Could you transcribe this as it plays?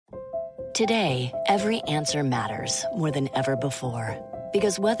Today, every answer matters more than ever before.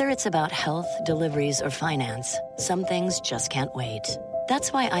 Because whether it's about health, deliveries, or finance, some things just can't wait.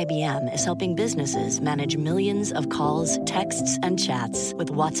 That's why IBM is helping businesses manage millions of calls, texts, and chats with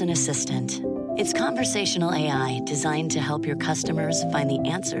Watson Assistant. It's conversational AI designed to help your customers find the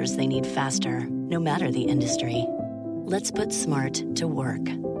answers they need faster, no matter the industry. Let's put smart to work.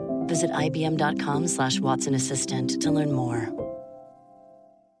 Visit IBM.com/Watson Assistant to learn more.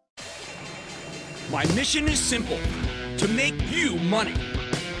 My mission is simple, to make you money.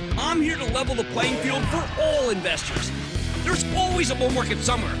 I'm here to level the playing field for all investors. There's always a bull market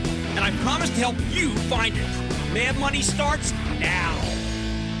somewhere, and I promise to help you find it. Mad Money starts now.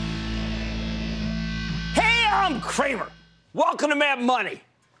 Hey, I'm Cramer. Welcome to Mad Money.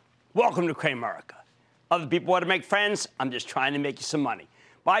 Welcome to Cramerica. Other people want to make friends. I'm just trying to make you some money.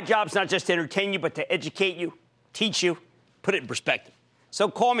 My job's not just to entertain you, but to educate you, teach you, put it in perspective. So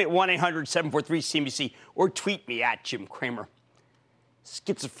call me at 1-800-743-CNBC or tweet me at Jim Cramer.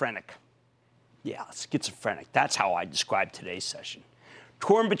 Schizophrenic. Yeah, schizophrenic. That's how I describe today's session.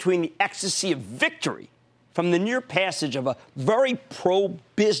 Torn between the ecstasy of victory from the near passage of a very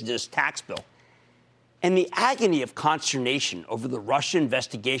pro-business tax bill and the agony of consternation over the Russia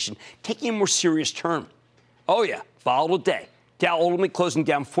investigation taking a more serious turn. Oh, yeah, volatile day. Dow ultimately closing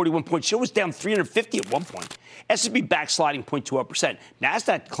down 41 points. It was down 350 at one point. S&P backsliding 0.21%.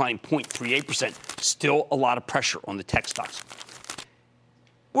 NASDAQ declining 0.38%. Still a lot of pressure on the tech stocks.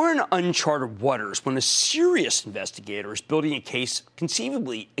 We're in uncharted waters when a serious investigator is building a case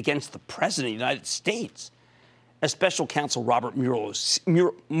conceivably against the President of the United States, as Special Counsel Robert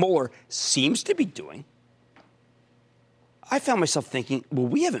Mueller seems to be doing. I found myself thinking, will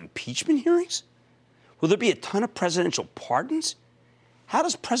we have impeachment hearings? Will there be a ton of presidential pardons? How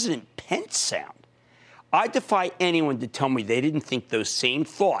does President Pence sound? I defy anyone to tell me they didn't think those same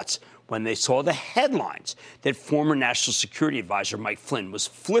thoughts when they saw the headlines that former National Security Advisor Mike Flynn was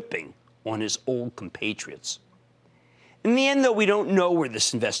flipping on his old compatriots. In the end, though, we don't know where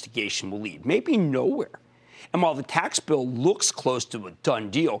this investigation will lead. Maybe nowhere. And while the tax bill looks close to a done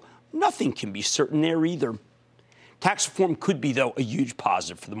deal, nothing can be certain there either. Tax reform could be, though, a huge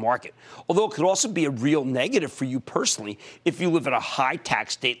positive for the market, although it could also be a real negative for you personally if you live in a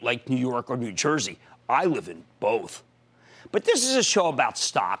high-tax state like New York or New Jersey. I live in both. But this is a show about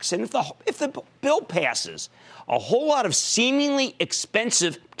stocks, and if the bill passes, a whole lot of seemingly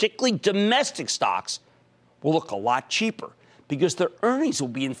expensive, particularly domestic stocks, will look a lot cheaper because their earnings will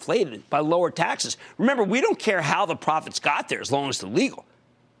be inflated by lower taxes. Remember, we don't care how the profits got there as long as they're legal.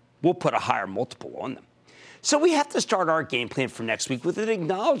 We'll put a higher multiple on them. So we have to start our game plan for next week with an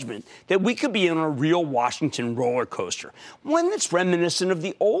acknowledgement that we could be in a real Washington roller coaster, one that's reminiscent of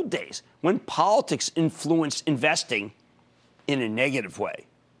the old days when politics influenced investing in a negative way,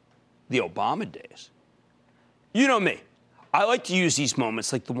 the Obama days. You know me. I like to use these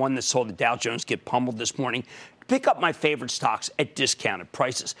moments like the one that saw the Dow Jones get pummeled this morning to pick up my favorite stocks at discounted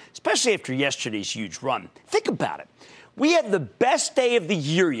prices, especially after yesterday's huge run. Think about it. We had the best day of the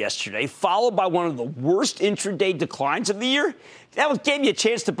year yesterday, followed by one of the worst intraday declines of the year. That gave you a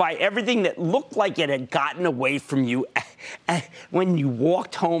chance to buy everything that looked like it had gotten away from you when you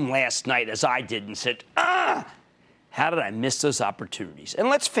walked home last night, as I did, and said, how did I miss those opportunities? And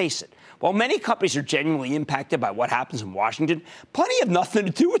let's face it, while many companies are genuinely impacted by what happens in Washington, plenty have nothing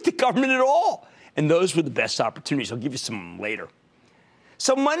to do with the government at all. And those were the best opportunities. I'll give you some later.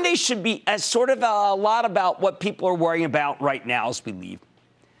 So Monday should be as sort of a lot about what people are worrying about right now as we leave.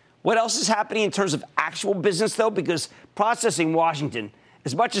 What else is happening in terms of actual business, though? Because processing Washington,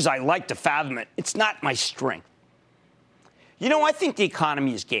 as much as I like to fathom it, it's not my strength. You know, I think the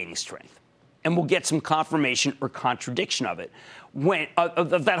economy is gaining strength, and we'll get some confirmation or contradiction of it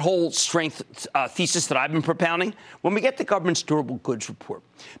of that whole strength thesis that I've been propounding when we get the government's durable goods report.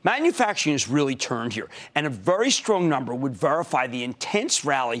 Manufacturing has really turned here, and a very strong number would verify the intense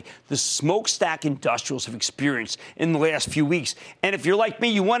rally the smokestack industrials have experienced in the last few weeks. And if you're like me,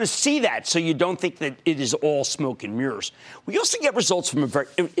 you want to see that so you don't think that it is all smoke and mirrors. We also get results from a very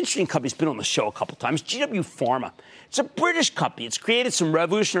interesting company that's been on the show a couple times, GW Pharma. It's a British company. It's created some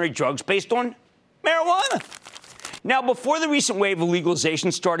revolutionary drugs based on marijuana. Now, before the recent wave of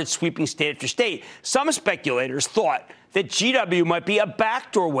legalization started sweeping state after state, some speculators thought that GW might be a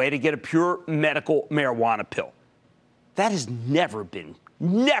backdoor way to get a pure medical marijuana pill. That has never been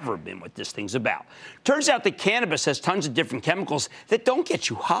what this thing's about. Turns out that cannabis has tons of different chemicals that don't get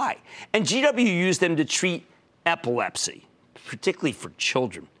you high, and GW used them to treat epilepsy, particularly for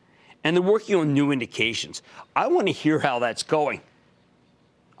children. And they're working on new indications. I want to hear how that's going.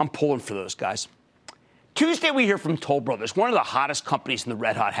 I'm pulling for those guys. Tuesday, we hear from Toll Brothers, one of the hottest companies in the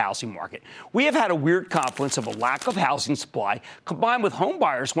red-hot housing market. We have had a weird confluence of a lack of housing supply combined with home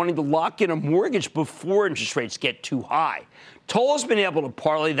buyers wanting to lock in a mortgage before interest rates get too high. Toll has been able to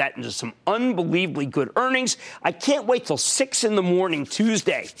parlay that into some unbelievably good earnings. I can't wait till 6 in the morning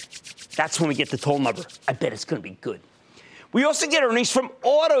Tuesday. That's when we get the Toll number. I bet it's going to be good. We also get earnings from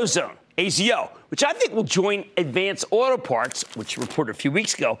AutoZone, AZO, which I think will join Advance Auto Parts, which reported a few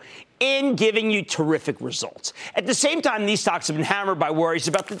weeks ago, in giving you terrific results. At the same time, these stocks have been hammered by worries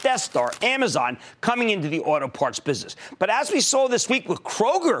about the Death Star, Amazon, coming into the auto parts business. But as we saw this week with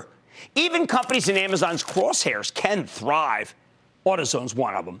Kroger, even companies in Amazon's crosshairs can thrive. AutoZone's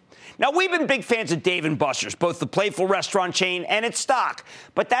one of them. Now, we've been big fans of Dave & Buster's, both the playful restaurant chain and its stock.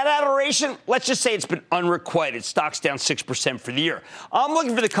 But that adoration, let's just say it's been unrequited. Stock's down 6% for the year. I'm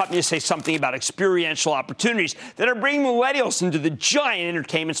looking for the company to say something about experiential opportunities that are bringing millennials into the giant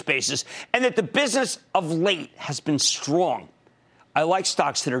entertainment spaces and that the business of late has been strong. I like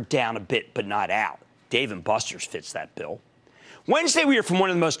stocks that are down a bit but not out. Dave & Buster's fits that bill. Wednesday, we hear from one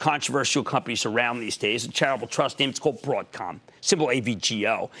of the most controversial companies around these days, a charitable trust name. It's called Broadcom, symbol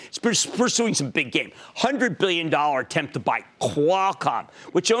AVGO. It's pursuing some big game. $100 billion attempt to buy Qualcomm,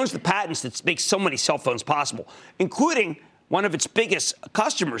 which owns the patents that make so many cell phones possible, including one of its biggest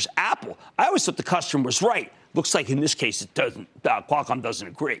customers, Apple. I always thought the customer was right. Looks like in this case it doesn't. Qualcomm doesn't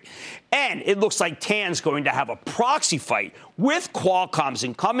agree. And it looks like TAN's going to have a proxy fight with Qualcomm's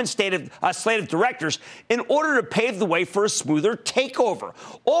incumbent slate of directors in order to pave the way for a smoother takeover.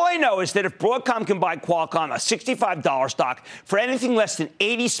 All I know is that if Broadcom can buy Qualcomm, a $65 stock, for anything less than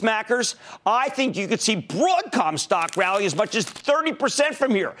 80 smackers, I think you could see Broadcom stock rally as much as 30%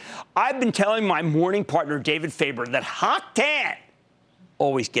 from here. I've been telling my morning partner, David Faber, that Hot Tan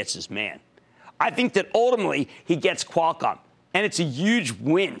always gets his man. I think that ultimately he gets Qualcomm, and it's a huge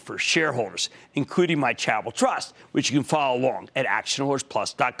win for shareholders, including my charitable trust, which you can follow along at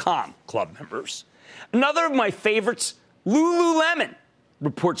actionalertsplus.com, club members. Another of my favorites, Lululemon,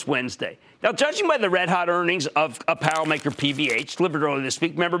 reports Wednesday. Now, judging by the red-hot earnings of apparel maker PVH, delivered earlier this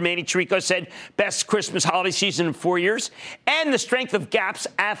week, remember Manny Chirico said best Christmas holiday season in 4 years, and the strength of Gap's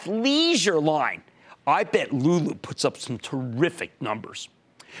athleisure line, I bet Lulu puts up some terrific numbers.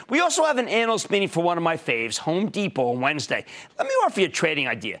 We also have an analyst meeting for one of my faves, Home Depot, on Wednesday. Let me offer you a trading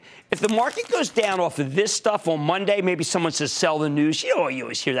idea. If the market goes down off of this stuff on Monday, maybe someone says sell the news. You know, you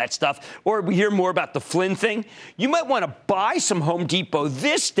always hear that stuff. Or we hear more about the Flynn thing. You might want to buy some Home Depot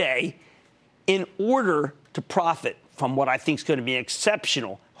this day in order to profit from what I think is going to be an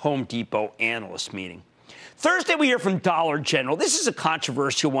exceptional Home Depot analyst meeting. Thursday, we hear from Dollar General. This is a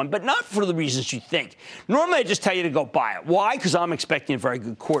controversial one, but not for the reasons you think. Normally, I just tell you to go buy it. Why? Because I'm expecting a very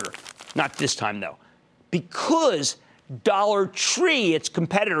good quarter. Not this time, though. Because Dollar Tree, its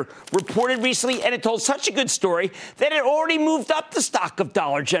competitor, reported recently, and it told such a good story that it already moved up the stock of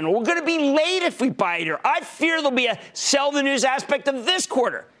Dollar General. We're going to be late if we buy it here. I fear there'll be a sell the news aspect of this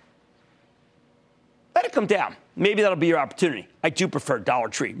quarter. Let it come down. Maybe that'll be your opportunity. I do prefer Dollar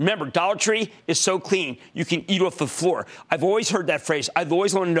Tree. Remember, Dollar Tree is so clean, you can eat off the floor. I've always heard that phrase. I've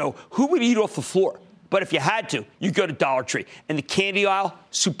always wanted to know who would eat off the floor. But if you had to, you go to Dollar Tree. And the candy aisle,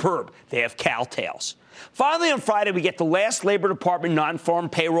 superb. They have cow tails. Finally, on Friday, we get the last Labor Department non-farm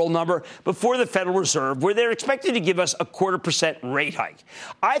payroll number before the Federal Reserve, where they're expected to give us a 0.25% rate hike.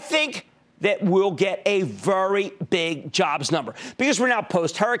 I think that we'll get a very big jobs number because we're now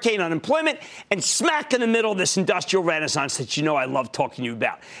post-hurricane unemployment and smack in the middle of this industrial renaissance that you know I love talking to you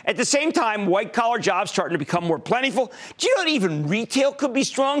about. At the same time, white-collar jobs starting to become more plentiful. Do you know that even retail could be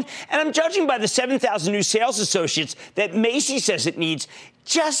strong? And I'm judging by the 7,000 new sales associates that Macy's says it needs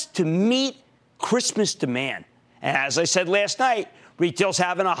just to meet Christmas demand. And as I said last night, retail's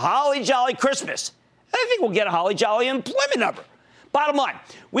having a holly jolly Christmas. I think we'll get a holly jolly employment number. Bottom line,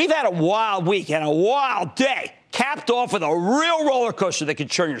 we've had a wild week and a wild day, capped off with a real roller coaster that could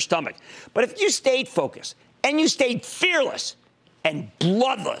churn your stomach. But if you stayed focused and you stayed fearless and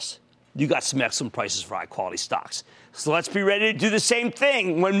bloodless, you got some excellent prices for high-quality stocks. So let's be ready to do the same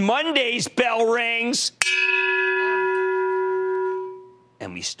thing when Monday's bell rings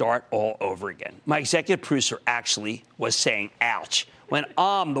and we start all over again. My executive producer actually was saying, ouch, when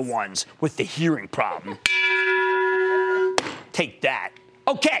I'm the ones with the hearing problem. Take that.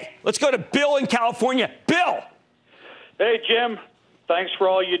 Okay, let's go to Bill in California. Bill. Hey, Jim. Thanks for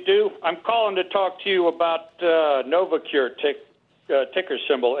all you do. I'm calling to talk to you about Novacure, ticker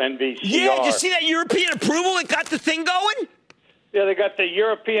symbol NVCR. Yeah, did you see that European approval that got the thing going? Yeah, they got the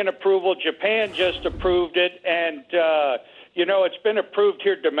European approval. Japan just approved it. And, it's been approved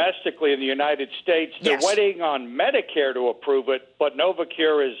here domestically in the United States. They're waiting on Medicare to approve it, but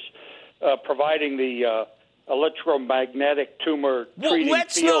Novacure is providing the electromagnetic tumor treating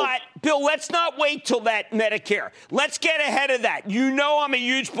field. Bill, let's not wait till that Medicare. Let's get ahead of that. You know I'm a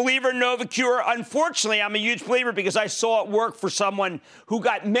huge believer in Novacure. Unfortunately, I'm a huge believer because I saw it work for someone who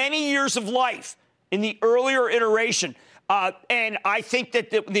got many years of life in the earlier iteration. And I think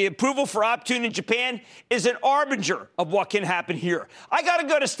that the approval for Optune in Japan is an arbinger of what can happen here. I got to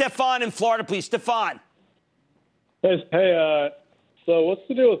go to Stefan in Florida, please. Stefan. Hey, so what's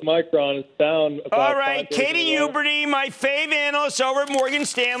the deal with Micron? It's down about all right, Katie Huberty, my fave analyst over at Morgan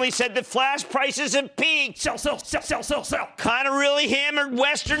Stanley, said that flash prices have peaked. Sell. Kind of really hammered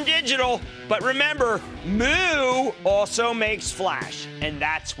Western Digital. But remember, Moo also makes flash, and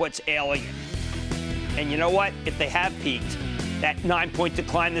that's what's ailing it. And you know what? If they have peaked, that 9-point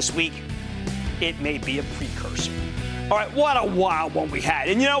decline this week, it may be a precursor. All right, what a wild one we had.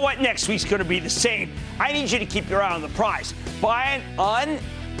 And you know what? Next week's going to be the same. I need you to keep your eye on the prize. Buying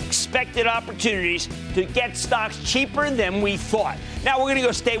unexpected opportunities to get stocks cheaper than we thought. Now, we're going to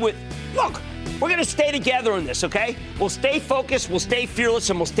we're going to stay together on this, okay? We'll stay focused, we'll stay fearless,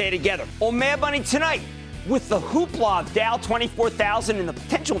 and we'll stay together. On Mad Money tonight, with the hoopla of Dow 24,000 and the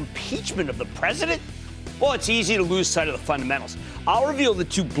potential impeachment of the president, well, it's easy to lose sight of the fundamentals. I'll reveal the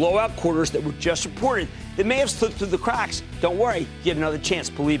 2 blowout quarters that were just reported that may have slipped through the cracks. Don't worry, you have another chance,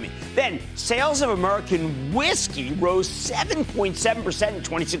 believe me. Then, sales of American whiskey rose 7.7% in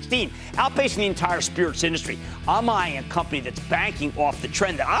 2016, outpacing the entire spirits industry. I'm eyeing a company that's banking off the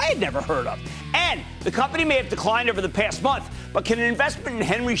trend that I had never heard of. And the company may have declined over the past month, but can an investment in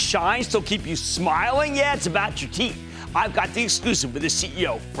Henry Schein still keep you smiling? Yeah, it's about your teeth. I've got the exclusive with the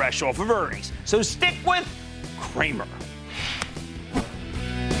CEO, fresh off of earnings. So stick with Cramer.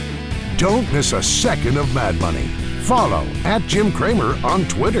 Don't miss a second of Mad Money. Follow @Jim Cramer on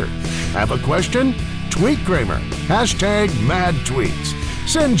Twitter. Have a question? Tweet Cramer. #MadTweets.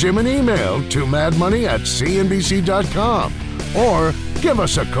 Send Jim an email to madmoney@cnbc.com or give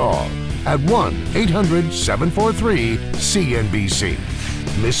us a call at 1-800-743-CNBC.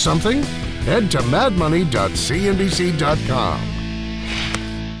 Miss something? Head to madmoney.cnbc.com.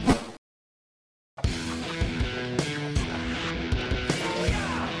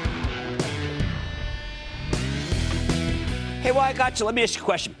 Hey, well, I got you. Let me ask you a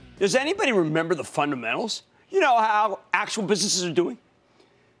question. Does anybody remember the fundamentals? You know how actual businesses are doing?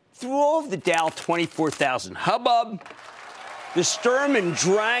 Through all of the Dow 24,000 hubbub, the Sturm and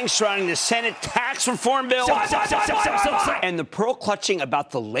Drang surrounding the Senate tax reform bill, and the pearl clutching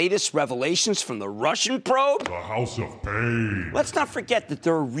about the latest revelations from the Russian probe. The House of Pain. Let's not forget that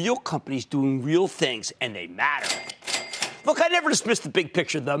there are real companies doing real things, and they matter. Look, I never dismiss the big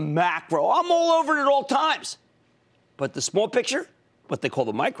picture, the macro. I'm all over it at all times. But the small picture, what they call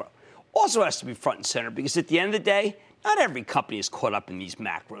the micro, also has to be front and center because at the end of the day, not every company is caught up in these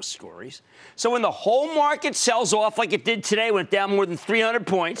macro stories. So when the whole market sells off like it did today, went down more than 300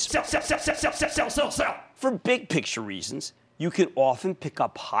 points, sell. For big picture reasons, you can often pick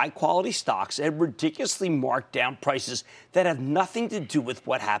up high-quality stocks at ridiculously marked down prices that have nothing to do with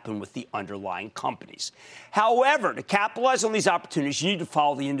what happened with the underlying companies. However, to capitalize on these opportunities, you need to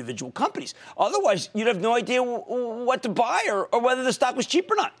follow the individual companies. Otherwise, you'd have no idea what to buy or whether the stock was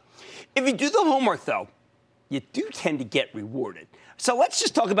cheap or not. If you do the homework, though, you do tend to get rewarded. So let's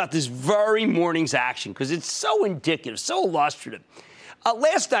just talk about this very morning's action because it's so indicative, so illustrative.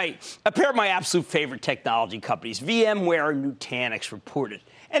 Last night, a pair of my absolute favorite technology companies, VMware and Nutanix, reported.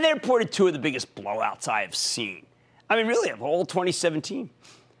 And they reported 2 of the biggest blowouts I have seen. I mean, really, of all 2017.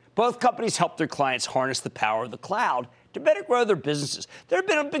 Both companies helped their clients harness the power of the cloud to better grow their businesses. There had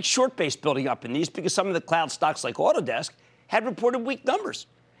been a big short base building up in these because some of the cloud stocks like Autodesk had reported weak numbers.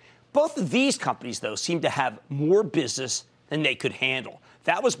 Both of these companies, though, seemed to have more business than they could handle.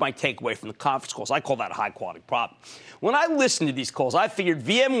 That was my takeaway from the conference calls. I call that a high-quality problem. When I listened to these calls, I figured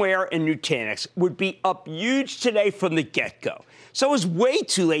VMware and Nutanix would be up huge today from the get-go. So it was way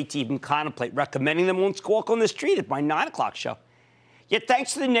too late to even contemplate recommending them on Squawk on the Street at my 9 o'clock show. Yet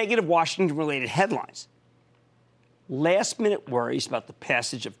thanks to the negative Washington-related headlines, last-minute worries about the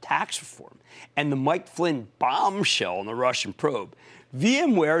passage of tax reform, and the Mike Flynn bombshell on the Russian probe,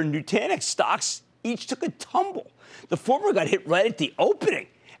 VMware and Nutanix stocks each took a tumble. The former got hit right at the opening,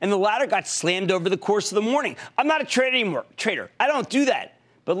 and the latter got slammed over the course of the morning. I'm not a trader. I don't do that.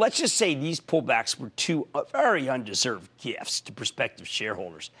 But let's just say these pullbacks were 2 very undeserved gifts to prospective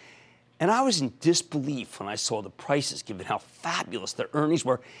shareholders. And I was in disbelief when I saw the prices, given how fabulous their earnings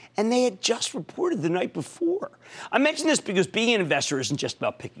were, and they had just reported the night before. I mention this because being an investor isn't just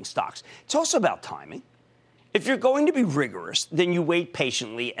about picking stocks. It's also about timing. If you're going to be rigorous, then you wait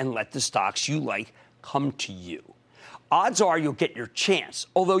patiently and let the stocks you like come to you. odds are you'll get your chance,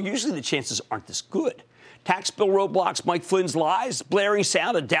 although usually the chances aren't this good. Tax bill roadblocks, Mike Flynn's lies, blaring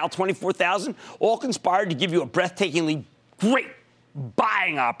sound of Dow 24,000, all conspired to give you a breathtakingly great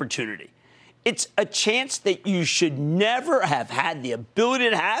buying opportunity. It's a chance that you should never have had the ability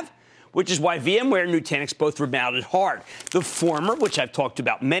to have, which is why VMware and Nutanix both rebounded hard. The former, which I've talked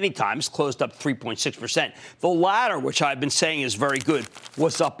about many times, closed up 3.6%. The latter, which I've been saying is very good,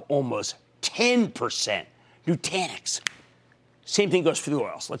 was up almost 10%. Nutanix. Same thing goes for the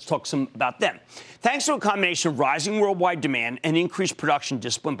oils. Let's talk some about them. Thanks to a combination of rising worldwide demand and increased production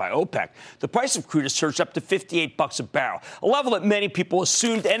discipline by OPEC, the price of crude has surged up to $58 a barrel, a level that many people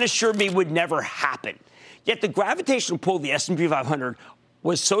assumed and assured me would never happen. Yet the gravitational pull of the S&P 500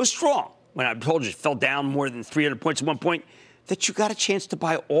 was so strong, when I told you it fell down more than 300 points at one point, that you got a chance to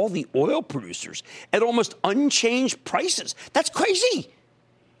buy all the oil producers at almost unchanged prices. That's crazy.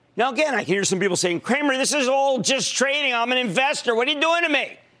 Now, again, I can hear some people saying, Cramer, this is all just trading. I'm an investor. What are you doing to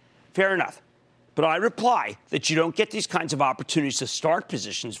me? Fair enough. But I reply that you don't get these kinds of opportunities to start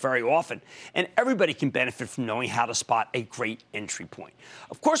positions very often, and everybody can benefit from knowing how to spot a great entry point.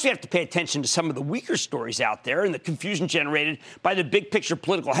 Of course, we have to pay attention to some of the weaker stories out there, and the confusion generated by the big picture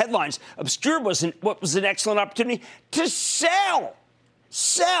political headlines obscured what was an excellent opportunity to sell.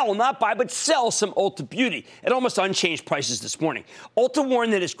 Sell, not buy, but sell some Ulta Beauty at almost unchanged prices this morning. Ulta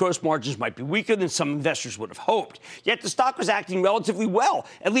warned that its gross margins might be weaker than some investors would have hoped. Yet the stock was acting relatively well,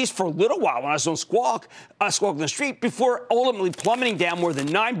 at least for a little while when I was on Squawk on the street, before ultimately plummeting down more than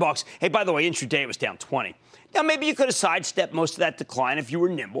 $9. Hey, by the way, intraday it was down 20. Now, maybe you could have sidestepped most of that decline if you were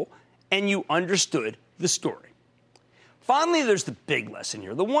nimble and you understood the story. Finally, there's the big lesson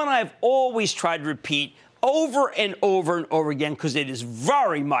here, the one I've always tried to repeat over and over and over again, because it is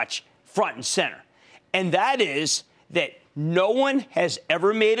very much front and center. And that is that no one has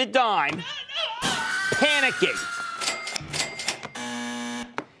ever made a dime panicking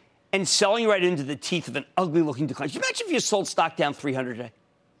and selling right into the teeth of an ugly-looking decline. Can you imagine if you sold stock down 300 today?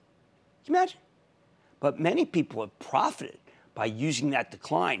 Can you imagine? But many people have profited by using that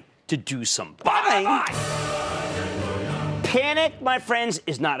decline to do some buying. Panic, my friends,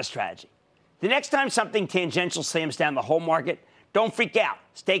 is not a strategy. The next time something tangential slams down the whole market, don't freak out.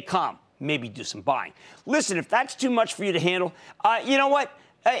 Stay calm. Maybe do some buying. Listen, if that's too much for you to handle, you know what?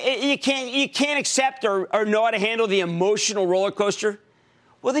 You can't accept or know how to handle the emotional roller coaster.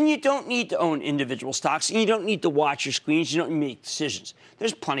 Well, then you don't need to own individual stocks, and you don't need to watch your screens. You don't need to make decisions.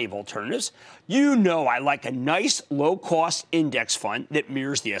 There's plenty of alternatives. You know I like a nice, low-cost index fund that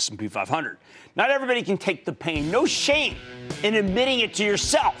mirrors the S&P 500. Not everybody can take the pain. No shame in admitting it to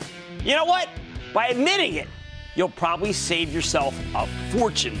yourself. You know what? By admitting it, you'll probably save yourself a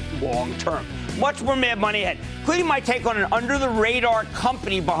fortune long term. Much more Mad Money ahead, including my take on an under-the-radar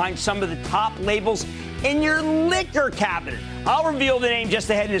company behind some of the top labels in your liquor cabinet. I'll reveal the name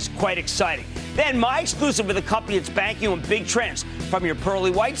just ahead, and it's quite exciting. Then my exclusive with a company that's banking on big trends. From your pearly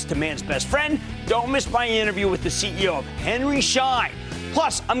whites to man's best friend, don't miss my interview with the CEO of Henry Schein.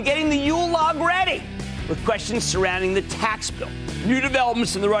 Plus, I'm getting the Yule log ready with questions surrounding the tax bill, new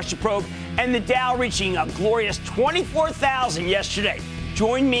developments in the Russia probe, and the Dow reaching a glorious 24,000 yesterday.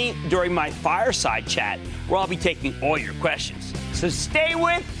 Join me during my fireside chat, where I'll be taking all your questions. So stay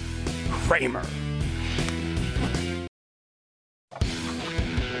with Cramer.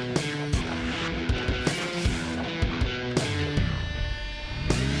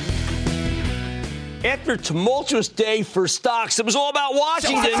 After a tumultuous day for stocks, it was all about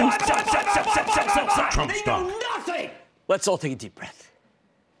Washington. Trump stock. Nothing. Let's all take a deep breath.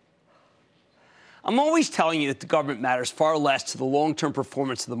 I'm always telling you that the government matters far less to the long-term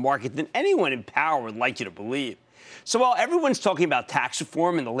performance of the market than anyone in power would like you to believe. So while everyone's talking about tax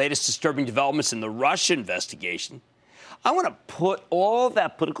reform and the latest disturbing developments in the Russia investigation, I want to put all of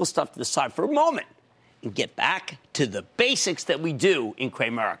that political stuff to the side for a moment and get back to the basics that we do in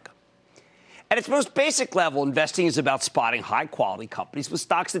Cramerica. At its most basic level, investing is about spotting high-quality companies with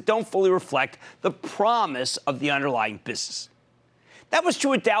stocks that don't fully reflect the promise of the underlying business. That was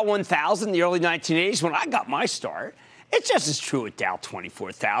true at Dow 1000 in the early 1980s when I got my start. It's just as true at Dow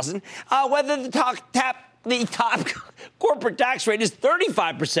 24,000. Whether the top corporate tax rate is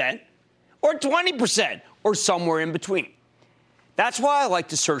 35% or 20% or somewhere in between. That's why I like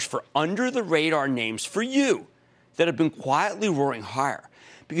to search for under-the-radar names for you that have been quietly roaring higher.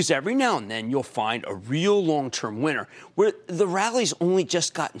 Because every now and then you'll find a real long-term winner where the rally's only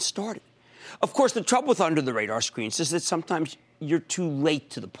just gotten started. Of course, the trouble with under-the-radar screens is that sometimes you're too late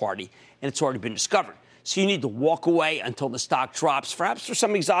to the party and it's already been discovered. So you need to walk away until the stock drops, perhaps for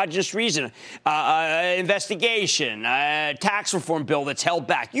some exogenous reason, investigation, tax reform bill that's held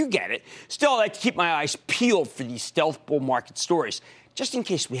back. You get it. Still, I like to keep my eyes peeled for these stealth bull market stories, just in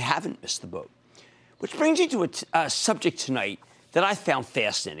case we haven't missed the boat. Which brings me to a subject tonight that I found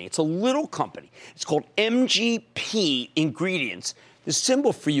fascinating. It's a little company. It's called MGP Ingredients. The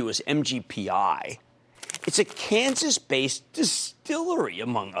symbol for you is MGPI. It's a Kansas-based distillery,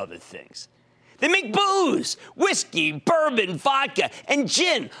 among other things. They make booze, whiskey, bourbon, vodka, and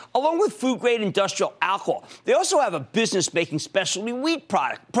gin, along with food-grade industrial alcohol. They also have a business making specialty wheat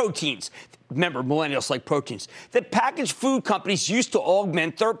proteins. Remember, millennials like proteins. That packaged food companies use to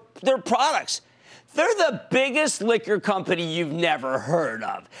augment their products. They're the biggest liquor company you've never heard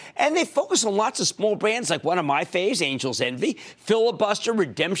of. And they focus on lots of small brands like one of my faves, Angel's Envy, Filibuster,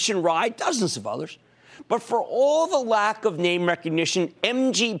 Redemption Rye, dozens of others. But for all the lack of name recognition,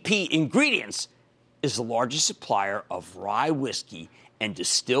 MGP Ingredients is the largest supplier of rye whiskey and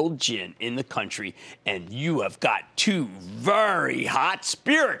distilled gin in the country, and you have got two very hot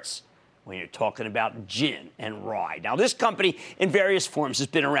spirits when you're talking about gin and rye. Now, this company, in various forms, has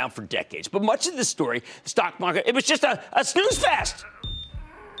been around for decades, but much of the story, the stock market, it was just a snooze fest.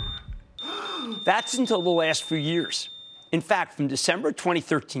 That's until the last few years. In fact, from December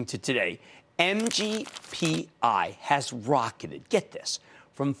 2013 to today, MGPI has rocketed, get this,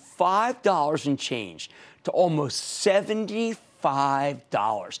 from $5 and change to almost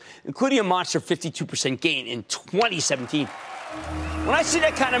 $75, including a monster 52% gain in 2017. When I see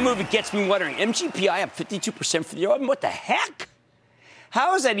that kind of move, it gets me wondering, MGPI up 52% for the year? I mean, what the heck?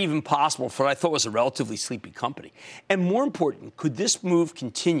 How is that even possible for what I thought was a relatively sleepy company? And more important, could this move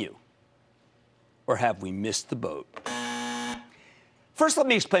continue? Or have we missed the boat? First, let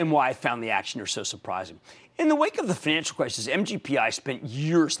me explain why I found the action here so surprising. In the wake of the financial crisis, MGPI spent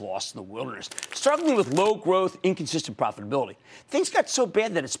years lost in the wilderness, struggling with low growth, inconsistent profitability. Things got so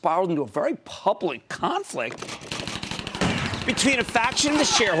bad that it spiraled into a very public conflict between a faction of the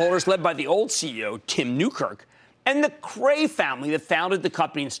shareholders led by the old CEO, Tim Newkirk, and the Cray family that founded the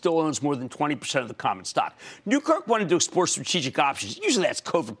company and still owns more than 20% of the common stock. Newkirk wanted to explore strategic options. Usually that's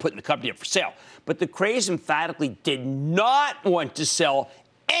code for putting the company up for sale. But the Crays emphatically did not want to sell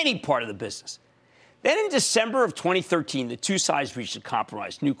any part of the business. Then in December of 2013, the two sides reached a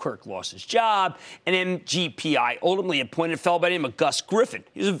compromise. Newkirk lost his job, and MGPI ultimately appointed a fellow by the name of Gus Griffin.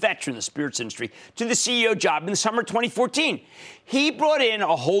 He was a veteran in the spirits industry, to the CEO job in the summer of 2014. He brought in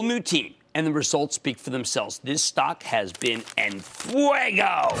a whole new team, and the results speak for themselves. This stock has been en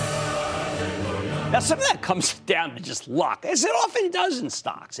fuego. Now, some of that comes down to just luck, as it often does in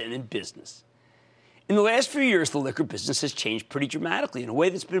stocks and in business. In the last few years, the liquor business has changed pretty dramatically in a way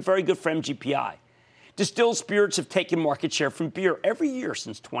that's been very good for MGPI. Distilled spirits have taken market share from beer every year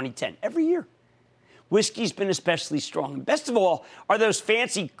since 2010. Every year. Whiskey's been especially strong. And best of all are those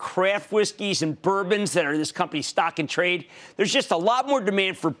fancy craft whiskeys and bourbons that are this company's stock and trade. There's just a lot more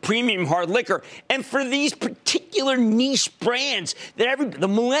demand for premium hard liquor and for these particular niche brands that the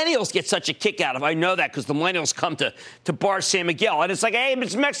millennials get such a kick out of. I know that because the millennials come to Bar San Miguel. And it's like, hey, if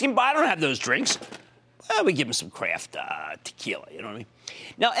it's Mexican, but I don't have those drinks. Well, we give them some craft tequila, you know what I mean?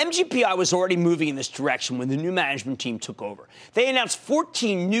 Now, MGPI was already moving in this direction when the new management team took over. They announced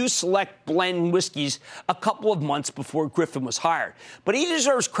 14 new select blend whiskeys a couple of months before Griffin was hired. But he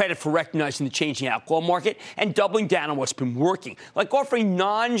deserves credit for recognizing the changing alcohol market and doubling down on what's been working, like offering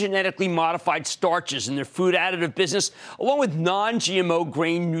non-genetically modified starches in their food additive business, along with non-GMO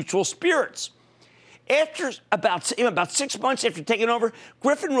grain-neutral spirits. After about 6 months after taking over,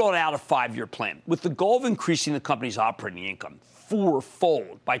 Griffin rolled out a 5-year plan with the goal of increasing the company's operating income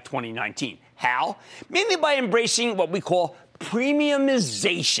fourfold by 2019. How? Mainly by embracing what we call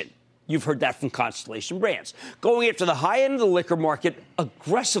premiumization. You've heard that from Constellation Brands. Going after the high end of the liquor market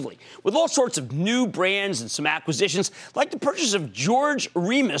aggressively with all sorts of new brands and some acquisitions, like the purchase of George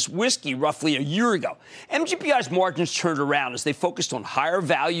Remus whiskey roughly a year ago. MGPI's margins turned around as they focused on higher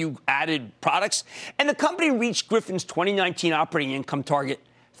value-added products, and the company reached Griffin's 2019 operating income target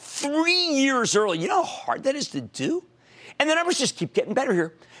 3 years early. You know how hard that is to do? And the numbers just keep getting better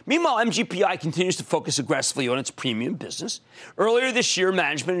here. Meanwhile, MGPI continues to focus aggressively on its premium business. Earlier this year,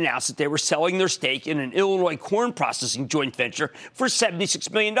 management announced that they were selling their stake in an Illinois corn processing joint venture for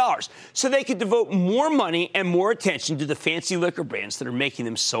 $76 million, so they could devote more money and more attention to the fancy liquor brands that are making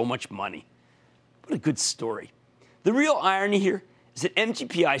them so much money. What a good story. The real irony here is that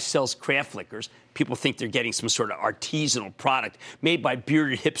MGPI sells craft liquors. People think they're getting some sort of artisanal product made by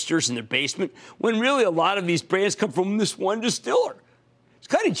bearded hipsters in their basement, when really a lot of these brands come from this one distiller. It's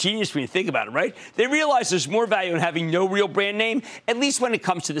kind of genius when you think about it, right? They realize there's more value in having no real brand name, at least when it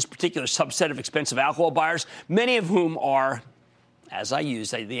comes to this particular subset of expensive alcohol buyers, many of whom are, as I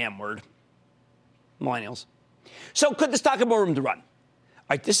use the M word, millennials. So could the stock have more room to run? All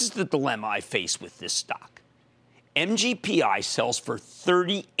right, this is the dilemma I face with this stock. MGPI sells for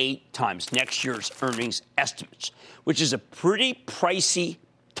 38 times next year's earnings estimates, which is a pretty pricey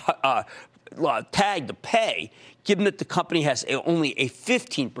tag to pay, given that the company has only a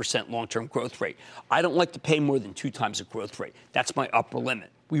 15% long-term growth rate. I don't like to pay more than 2 times the growth rate. That's my upper limit.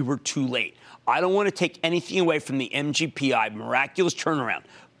 We were too late. I don't want to take anything away from the MGPI miraculous turnaround.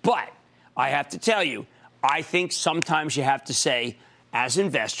 But I have to tell you, I think sometimes you have to say, as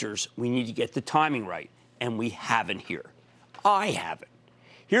investors, we need to get the timing right. And we haven't here. I haven't.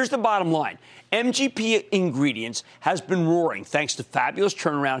 Here's the bottom line. MGP Ingredients has been roaring thanks to fabulous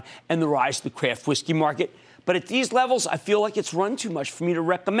turnaround and the rise of the craft whiskey market. But at these levels, I feel like it's run too much for me to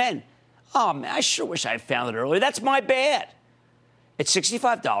recommend. Oh, man, I sure wish I had found it earlier. That's my bad. At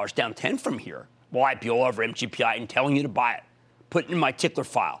 $65, down 10 from here. Well, I'd be all over MGPI and telling you to buy it. Put it in my tickler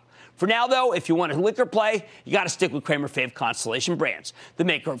file. For now, though, if you want a liquor play, you got to stick with Cramer Fave Constellation Brands, the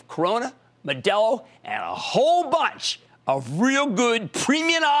maker of Corona, Modelo, and a whole bunch of real good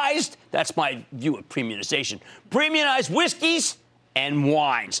premiumized, that's my view of premiumization, premiumized whiskeys and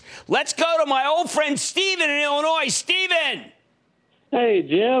wines. Let's go to my old friend Steven in Illinois. Steven! Hey,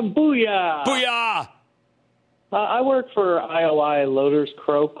 Jim. Booyah. Booyah! I work for IOI Loaders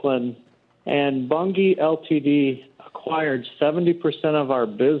Croklaan, and Bunge Ltd. acquired 70% of our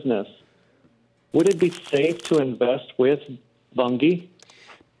business. Would it be safe to invest with Bunge?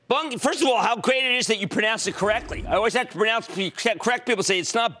 Bunge, first of all, how great it is that you pronounce it correctly. I always have to correct people say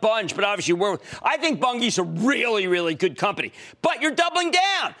it's not Bunge, but obviously I think Bunge's a really, really good company. But you're doubling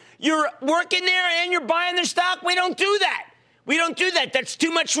down. You're working there and you're buying their stock. We don't do that. We don't do that. That's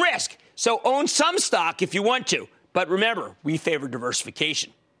too much risk. So own some stock if you want to. But remember, we favor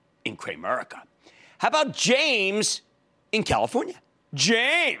diversification in Cramerica. How about James in California?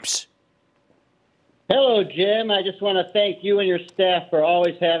 James. Hello, Jim. I just want to thank you and your staff for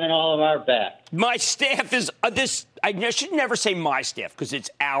always having all of our back. My staff is I should never say my staff because it's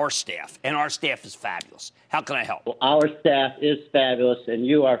our staff, and our staff is fabulous. How can I help? Well, our staff is fabulous, and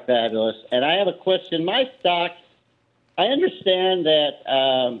you are fabulous. And I have a question. My stock, I understand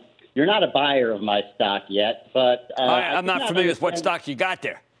that you're not a buyer of my stock yet, but I'm not familiar with what stock you got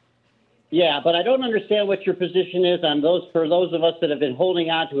there. Yeah, but I don't understand what your position is on for those of us that have been holding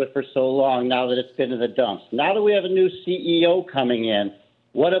on to it for so long now that it's been in the dumps. Now that we have a new CEO coming in,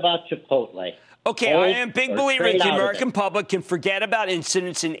 what about Chipotle? Okay, I am a big believer that the American public can forget about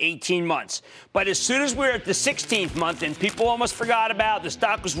incidents in 18 months. But as soon as we're at the 16th month and people almost forgot about the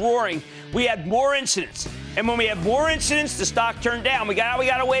stock was roaring, we had more incidents. And when we have more incidents, the stock turned down. We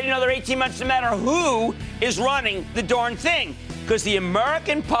got to wait another 18 months no matter who is running the darn thing. Because the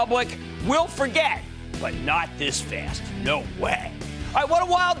American public will forget, but not this fast. No way. All right, what a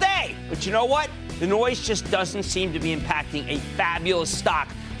wild day. But you know what? The noise just doesn't seem to be impacting a fabulous stock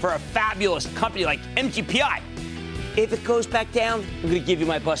for a fabulous company like MGPI. If it goes back down, I'm going to give you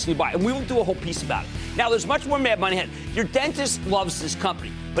my blessing to buy. And we will do a whole piece about it. Now, there's much more Mad Money ahead. Your dentist loves this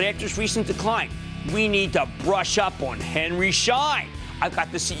company, but after its recent decline, we need to brush up on Henry Schein. I've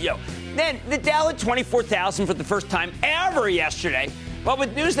got the CEO. Then the Dow at 24,000 for the first time ever yesterday. But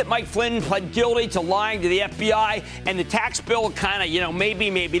with news that Mike Flynn pled guilty to lying to the FBI and the tax bill kind of, maybe,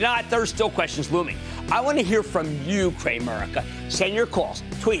 maybe not, there's still questions looming. I want to hear from you, Cramerica. Send your calls,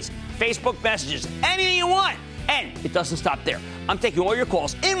 tweets, Facebook messages, anything you want. And it doesn't stop there. I'm taking all your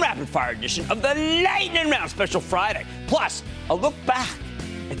calls in rapid fire edition of the Lightning Round Special Friday. Plus, a look back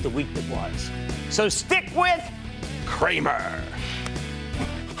at the week that was. So stick with Cramer.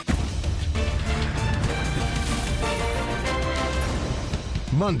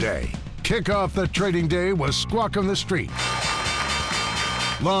 Monday, kick off the trading day with Squawk on the Street.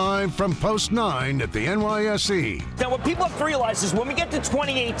 Live from Post 9 at the NYSE. Now, what people have to realize is when we get to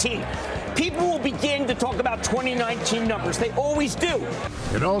 2018, people will begin to talk about 2019 numbers. They always do.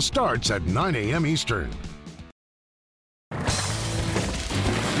 It all starts at 9 a.m. Eastern.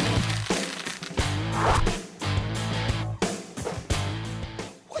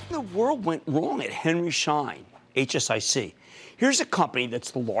 What in the world went wrong at Henry Schein, HSIC? Here's a company that's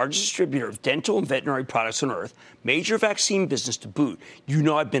the largest distributor of dental and veterinary products on earth, major vaccine business to boot. You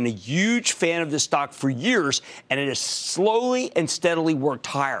know I've been a huge fan of this stock for years, and it has slowly and steadily worked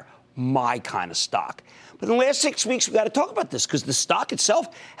higher. My kind of stock. But in the last 6 weeks, we've got to talk about this because the stock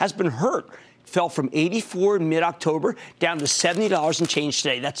itself has been hurt. fell from 84 in mid-October down to $70 and change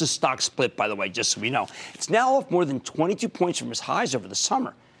today. That's a stock split, by the way, just so we know. It's now off more than 22 points from its highs over the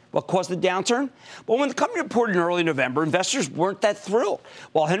summer. What caused the downturn? Well, when the company reported in early November, investors weren't that thrilled.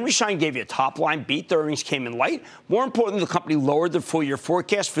 While Henry Schein gave you a top-line beat, the earnings came in light. More importantly, the company lowered their full-year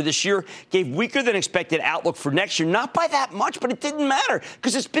forecast for this year, gave weaker-than-expected outlook for next year. Not by that much, but it didn't matter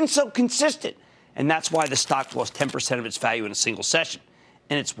because it's been so consistent. And that's why the stock lost 10% of its value in a single session.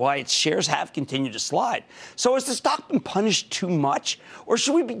 And it's why its shares have continued to slide. So has the stock been punished too much? Or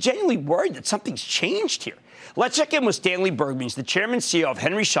should we be genuinely worried that something's changed here? Let's check in with Stanley Bergman. He's the chairman and CEO of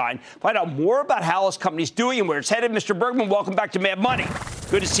Henry Schein. Find out more about how this company's doing and where it's headed. Mr. Bergman, welcome back to Mad Money.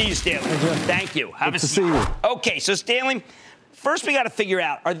 Good to see you, Stanley. Thank you. Good to see you. Okay, so Stanley, first we got to figure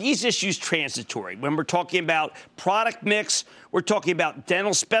out, are these issues transitory? When we're talking about product mix, we're talking about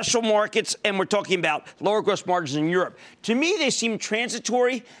dental special markets, and we're talking about lower gross margins in Europe. To me, they seem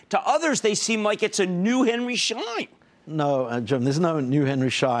transitory. To others, they seem like it's a new Henry Schein. No, Jim, there's no new Henry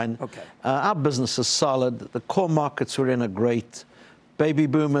Schein. Okay. Our business is solid. The core markets we're in are great. Baby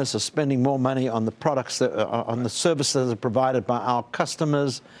boomers are spending more money on the products, on the services that are provided by our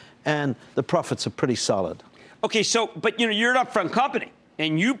customers, and the profits are pretty solid. Okay, so, but, you're an upfront company,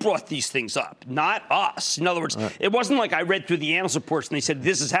 and you brought these things up, not us. In other words, It wasn't like I read through the analyst reports and they said,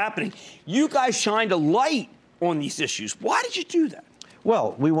 this is happening. You guys shined a light on these issues. Why did you do that?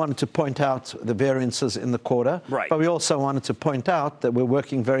 Well, we wanted to point out the variances in the quarter, right. But we also wanted to point out that we're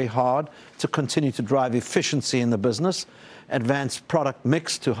working very hard to continue to drive efficiency in the business, advance product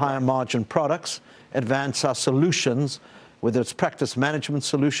mix to higher margin products, advance our solutions, whether it's practice management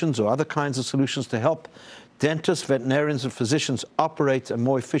solutions or other kinds of solutions to help dentists, veterinarians, and physicians operate a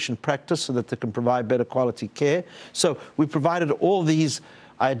more efficient practice so that they can provide better quality care. So we provided all these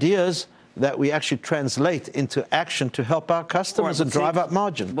ideas that we actually translate into action to help our customers and drive up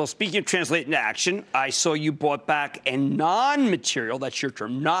margin. Well, speaking of translate into action, I saw you bought back a non-material, that's your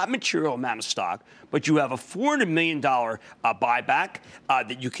term, not material amount of stock, but you have a $400 million buyback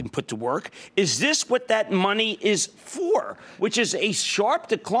that you can put to work. Is this what that money is for, which is a sharp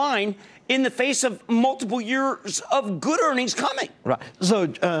decline in the face of multiple years of good earnings coming? Right. So,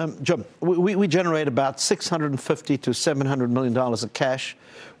 Jim, we generate about $650 to $700 million of cash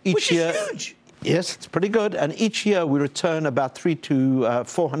each year. Which is huge. Yes, it's pretty good. And each year we return about $300 to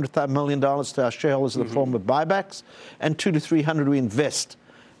 $400 million to our shareholders in the form of buybacks, and $200 to $300 we invest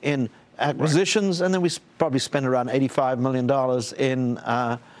in acquisitions, and then we probably spend around $85 million in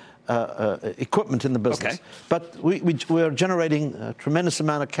equipment in the business. Okay. But we're generating a tremendous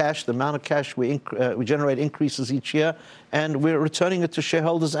amount of cash. The amount of cash we generate increases each year, and we're returning it to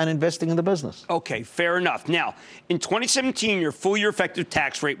shareholders and investing in the business. Okay, fair enough. Now, in 2017, your full-year effective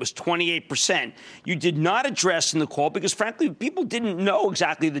tax rate was 28%. You did not address in the call because, frankly, people didn't know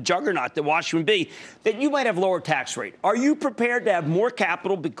exactly the juggernaut that Washington would be, that you might have lower tax rate. Are you prepared to have more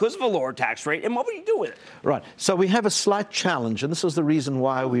capital because of a lower tax rate, and what would you do with it? Right. So we have a slight challenge, and this is the reason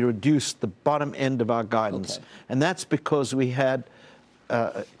why we reduced the bottom end of our guidance. Okay. And that's because we had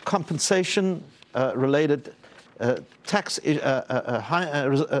compensation related tax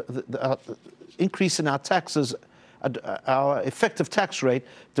increase in our taxes, our effective tax rate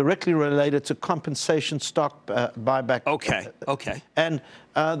directly related to compensation stock buyback. Okay. And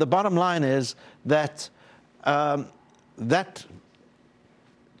the bottom line is that that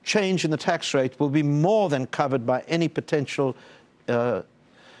change in the tax rate will be more than covered by any potential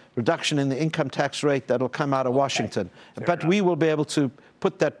reduction in the income tax rate that will come out of Washington. But we will be able to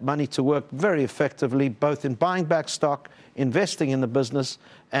put that money to work very effectively, both in buying back stock, investing in the business,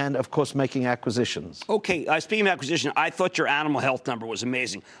 and, of course, making acquisitions. Okay, speaking of acquisition, I thought your animal health number was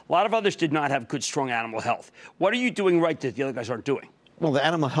amazing. A lot of others did not have good, strong animal health. What are you doing right that the other guys aren't doing? Well, the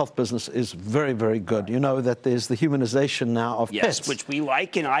animal health business is very, very good. You know that there's the humanization now of pets. Yes, which we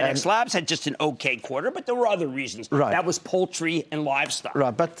like. And IDEX Labs had just an okay quarter, but there were other reasons. Right. That was poultry and livestock.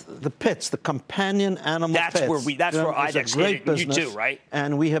 Right, but the pets, the companion animal pets. That's where IDEX hit it. You too, right?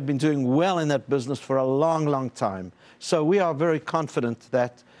 And we have been doing well in that business for a long, long time. So we are very confident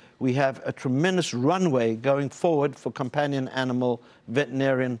that we have a tremendous runway going forward for companion animal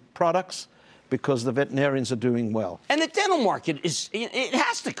veterinarian products, because the veterinarians are doing well. And the dental market it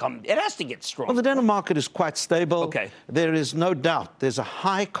has to get strong. Well, the dental market is quite stable. Okay. There is no doubt there's a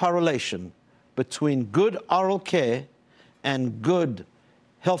high correlation between good oral care and good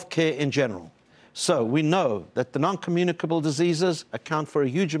health care in general. So we know that the non-communicable diseases account for a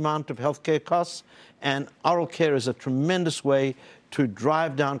huge amount of health care costs, and oral care is a tremendous way to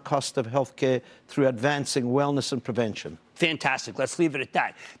drive down cost of health care through advancing wellness and prevention. Fantastic. Let's leave it at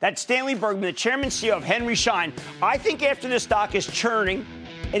that. That's Stanley Bergman, the chairman and CEO of Henry Schein. I think after the stock is churning,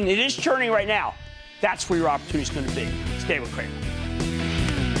 and it is churning right now, that's where your opportunity is going to be. Stay with Cramer.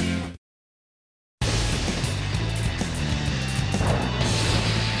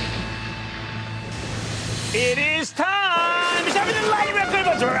 It is time. It's everything lightning round.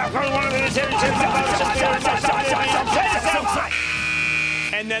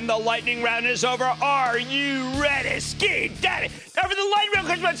 And then the lightning round is over. Are you ready? Ski daddy. Everything lightning round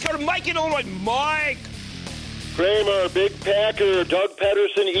comes. Let's go to Mike in Illinois. Mike. Cramer, Big Packer, Doug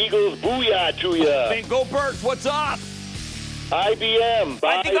Pedersen, Eagles, booyah to ya. Hey, go Birds. What's up? IBM.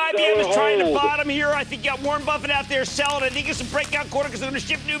 I think IBM is trying to bottom here. I think you got Warren Buffett out there selling. I think it's a breakout quarter because they're going to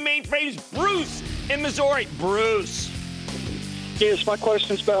ship new mainframes. Bruce in Missouri. Bruce. Yes, my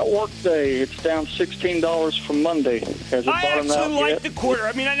question's about Workday. It's down $16 from Monday. Has it I bottomed out actually like yet? the quarter.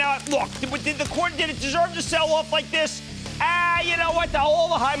 I mean, I know. Look, did the quarter did it deserve to sell off like this? You know what? All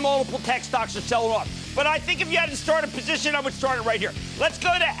the high multiple tech stocks are selling off. But I think if you had to start a position, I would start it right here. Let's go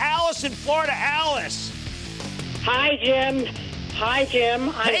to Alice in Florida. Alice. Hi, Jim.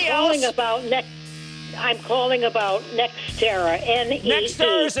 I'm calling about Nextera, NEE.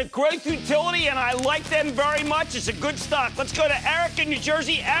 Nextera is a great utility, and I like them very much. It's a good stock. Let's go to Eric in New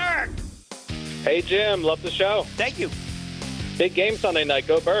Jersey. Eric. Hey, Jim. Love the show. Thank you. Big game Sunday night.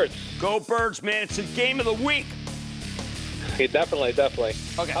 Go Birds. Go Birds, man. It's the game of the week. Okay, definitely.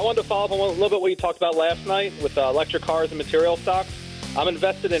 Okay. I wanted to follow up on a little bit what you talked about last night with electric cars and material stocks. I'm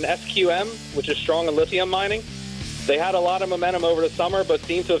invested in SQM, which is strong in lithium mining. They had a lot of momentum over the summer, but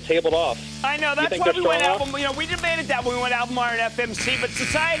seem to have tabled off. I know. That's why we went album. You know, we debated that when we went Albemarle and FMC. But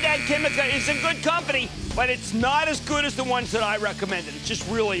Sociedad Chimica is a good company, but it's not as good as the ones that I recommended. It just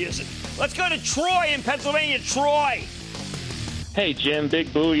really isn't. Let's go to Troy in Pennsylvania. Troy. Hey, Jim. Big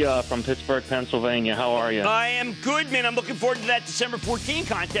booyah from Pittsburgh, Pennsylvania. How are you? I am good, man. I'm looking forward to that December 14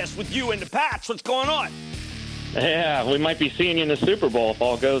 contest with you and the Pats. What's going on? Yeah, we might be seeing you in the Super Bowl if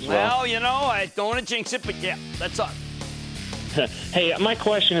all goes well. Well, you know, I don't want to jinx it, but yeah, that's up. Hey, my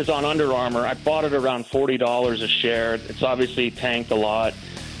question is on Under Armour. I bought it around $40 a share. It's obviously tanked a lot.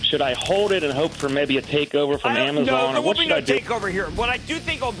 Should I hold it and hope for maybe a takeover from Amazon? No, there won't be no takeover here. What I do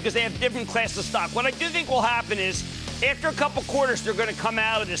think, because they have different classes of stock, what I do think will happen is after a couple quarters, they're going to come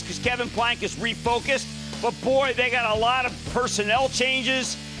out of this because Kevin Plank is refocused. But, boy, they got a lot of personnel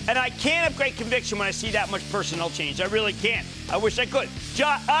changes. And I can't have great conviction when I see that much personnel change. I really can't. I wish I could.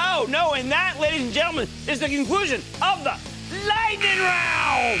 Oh, no, and that, ladies and gentlemen, is the conclusion of the Lightning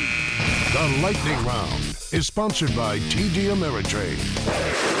Round. The Lightning Round is sponsored by TD Ameritrade.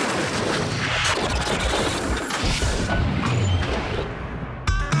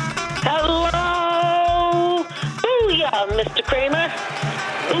 Hello! Booyah, Mr. Cramer.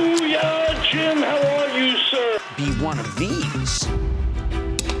 Booyah, Jim. How are you, sir? Be one of these.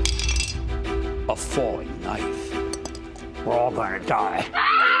 A falling knife. We're all gonna die.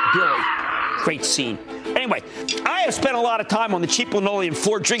 Billy, great scene. Anyway, I have spent a lot of time on the cheap linoleum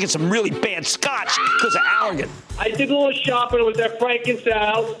floor drinking some really bad scotch because of Allergan. I did a little shopping with that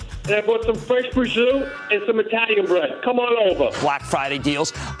Frankenstein, and I bought some fresh prosciutto and some Italian bread. Come on over. Black Friday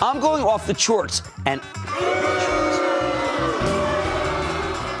deals. I'm going off the charts, and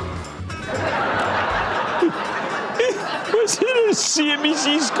was it a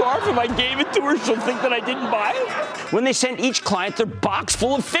CNBC scarf? If I gave it to her, she'll think that I didn't buy it. When they send each client their box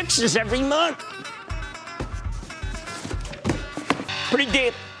full of fixes every month. Pretty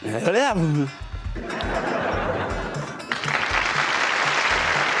deep.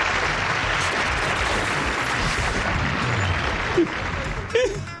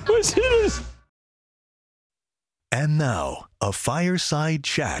 What's it? And now, a fireside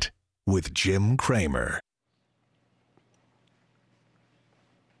chat with Jim Cramer.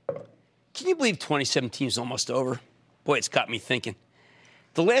 Can you believe 2017 is almost over? Boy, it's got me thinking.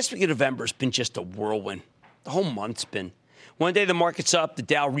 The last week of November has been just a whirlwind. The whole month's been. One day the market's up, the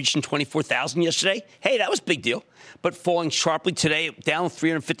Dow reaching 24,000 yesterday. Hey, that was a big deal. But falling sharply today, down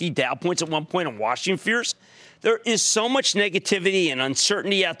 350 Dow points at one point on Washington fears. There is so much negativity and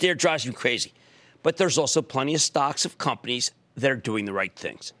uncertainty out there, it drives me crazy. But there's also plenty of stocks of companies that are doing the right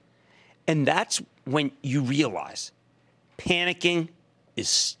things. And that's when you realize panicking is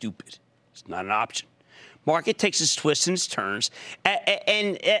stupid. It's not an option. Market takes its twists and its turns.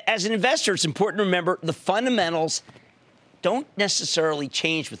 And as an investor, it's important to remember the fundamentals don't necessarily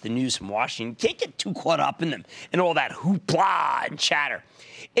change with the news from Washington. You can't get too caught up in them and all that hoopla and chatter.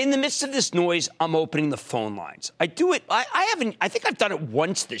 In the midst of this noise, I'm opening the phone lines. I do it. I think I've done it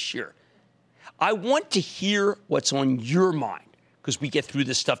once this year. I want to hear what's on your mind because we get through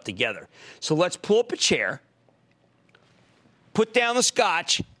this stuff together. So let's pull up a chair, put down the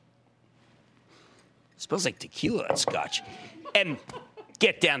scotch. It smells like tequila, that scotch. And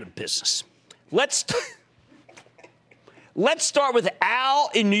get down to business. Let's start with Al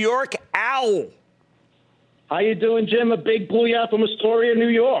in New York. Al. How you doing, Jim? A big booyah from Astoria, New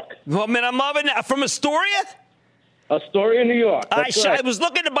York. Well, man, I'm loving that. From Astoria? Astoria, New York. I was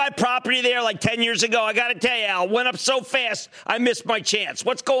looking to buy property there like 10 years ago. I got to tell you, Al, went up so fast, I missed my chance.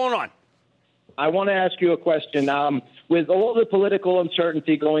 What's going on? I want to ask you a question. With all the political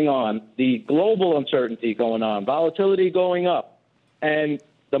uncertainty going on, the global uncertainty going on, volatility going up, and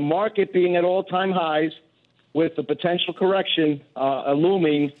the market being at all-time highs with the potential correction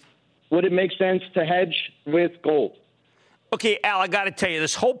looming, would it make sense to hedge with gold? Okay, Al, I got to tell you,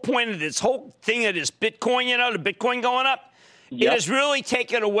 this whole point of this whole thing of this Bitcoin, the Bitcoin going up, It has really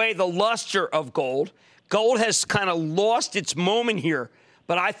taken away the luster of gold. Gold has kind of lost its moment here,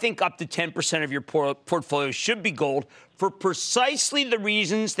 but I think up to 10% of your portfolio should be gold for precisely the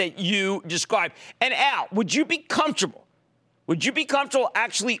reasons that you described. And Al, would you be comfortable? Would you be comfortable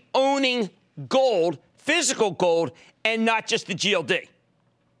actually owning gold, physical gold, and not just the GLD?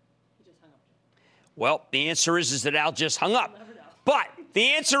 Well, the answer is that Al just hung up. But the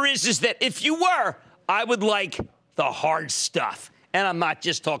answer is that if you were, I would like the hard stuff. And I'm not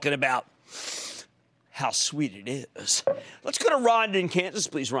just talking about how sweet it is. Let's go to Rhonda in Kansas,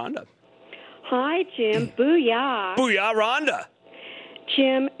 please, Rhonda. Hi, Jim. Booyah. Booyah, Rhonda.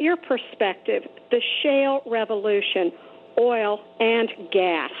 Jim, your perspective, the shale revolution, oil and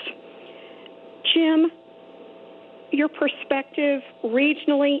gas. Jim, your perspective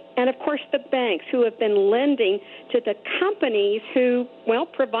regionally, and of course the banks who have been lending to the companies who, well,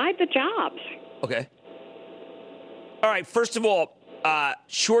 provide the jobs. Okay. All right, first of all,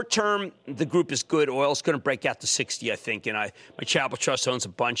 short term, the group is good. Oil's going to break out to 60, I think, and my Chapel Trust owns a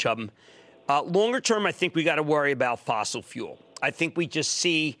bunch of them. Longer term, I think we got to worry about fossil fuel. I think we just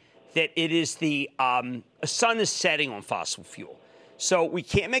see that it is the sun is setting on fossil fuel. So we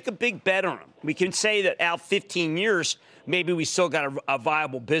can't make a big bet on them. We can say that out 15 years, maybe we still got a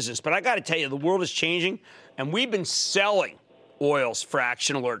viable business. But I got to tell you, the world is changing, and we've been selling oils for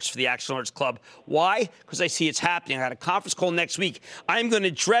Action Alerts, for the Action Alerts Club. Why? Because I see it's happening. I got a conference call next week. I'm going to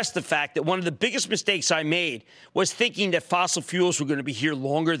address the fact that one of the biggest mistakes I made was thinking that fossil fuels were going to be here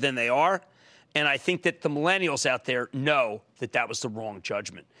longer than they are. And I think that the millennials out there know that that was the wrong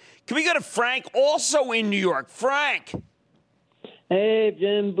judgment. Can we go to Frank, also in New York? Frank. Hey,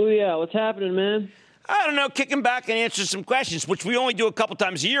 Jim. Booyah. What's happening, man? I don't know, kicking back and answering some questions, which we only do a couple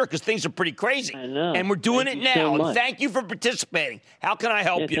times a year because things are pretty crazy. I know. And we're doing Thank it you now. so And much. thank you for participating. How can I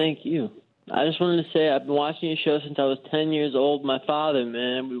help you? Thank you. I just wanted to say I've been watching your show since I was 10 years old. My father,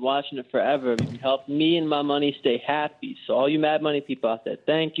 man, we've been watching it forever. You've helped me and my money stay happy. So all you Mad Money people out there,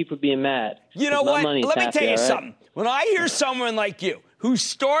 thank you for being mad. You know My what? money's Let me happy, tell you all right? something. When I hear someone like you who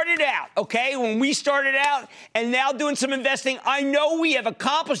started out, okay, when we started out and now doing some investing, I know we have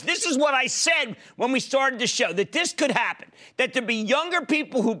accomplished. This is what I said when we started the show, that this could happen, that there'd be younger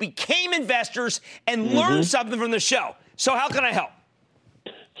people who became investors and learned something from the show. So how can I help?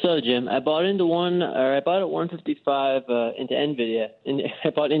 So, Jim, I bought at 155 into NVIDIA. I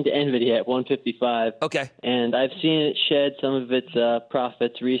bought into NVIDIA at 155. Okay. And I've seen it shed some of its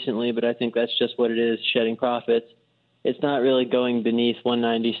profits recently, but I think that's just what it is, shedding profits. It's not really going beneath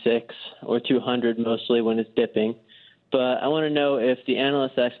 196 or 200 mostly when it's dipping. But I want to know if the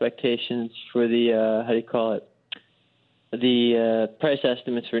analyst expectations for the, the price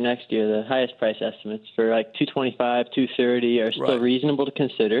estimates for next year, the highest price estimates for like 225, 230 are still reasonable to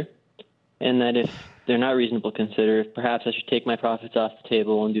consider. And that if they're not reasonable to consider, perhaps I should take my profits off the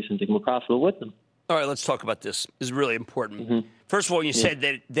table and do something more profitable with them. All right, let's talk about this. This is really important. First of all, you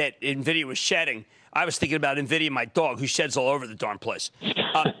said that NVIDIA was shedding. I was thinking about NVIDIA, my dog, who sheds all over the darn place.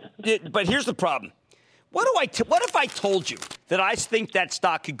 But here's the problem. What if I told you that I think that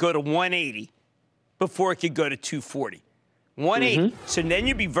stock could go to 180 before it could go to 240? 180. So then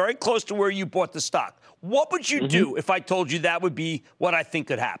you'd be very close to where you bought the stock. What would you do if I told you that would be what I think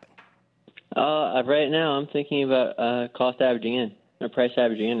could happen? Right now, I'm thinking about cost averaging in, or price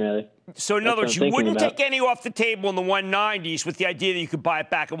averaging in, rather. So in other words, you wouldn't take any off the table in the 190s with the idea that you could buy it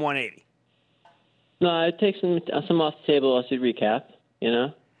back at 180? No, I'd take some off the table as a recap, you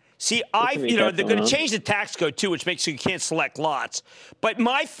know? See, they're going to change the tax code, too, which makes you can't select lots. But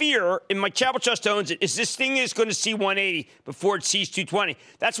my fear, and my Chapel Trust owns it, is this thing is going to see 180 before it sees 220.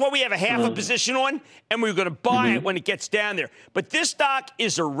 That's why we have a half a position on, and we're going to buy it when it gets down there. But this stock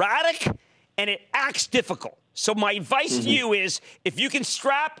is erratic, and it acts difficult. So my advice to you is, if you can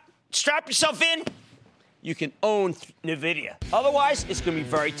strap yourself in, you can own NVIDIA. Otherwise, it's going to be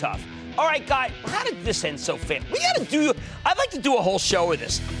very tough. All right, guy, how did this end so fast? I'd like to do a whole show with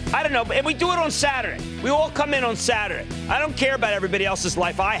this. I don't know, and we do it on Saturday. We all come in on Saturday. I don't care about everybody else's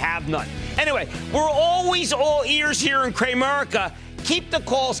life. I have none. Anyway, we're always all ears here in Cramerica. Keep the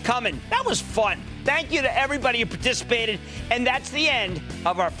calls coming. That was fun. Thank you to everybody who participated. And that's the end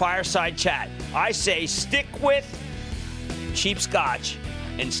of our fireside chat. I say stick with cheap scotch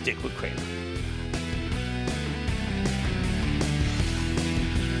and stick with Cramer.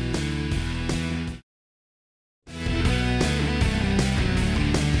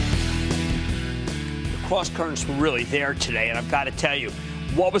 Cross currents were really there today, and I've got to tell you,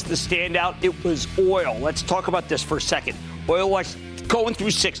 what was the standout? It was oil. Let's talk about this for a second. Oil was going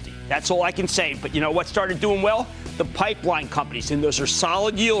through 60. That's all I can say. But you know what started doing well? The pipeline companies, and those are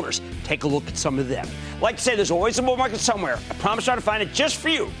solid yielders. Take a look at some of them. Like I say, there's always a bull market somewhere. I promise I'll find it just for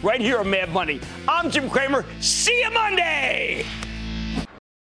you, right here on Mad Money. I'm Jim Cramer. See you Monday!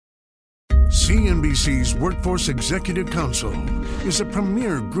 CNBC's Workforce Executive Council is a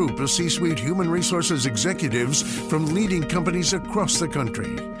premier group of C-suite human resources executives from leading companies across the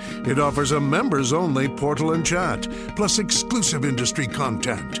country. It offers a members-only portal and chat, plus exclusive industry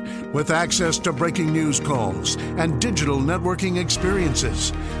content, with access to breaking news calls and digital networking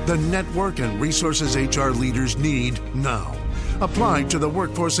experiences. The network and resources HR leaders need now. Apply to the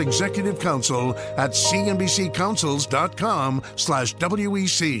Workforce Executive Council at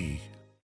cnbccouncils.com/WEC.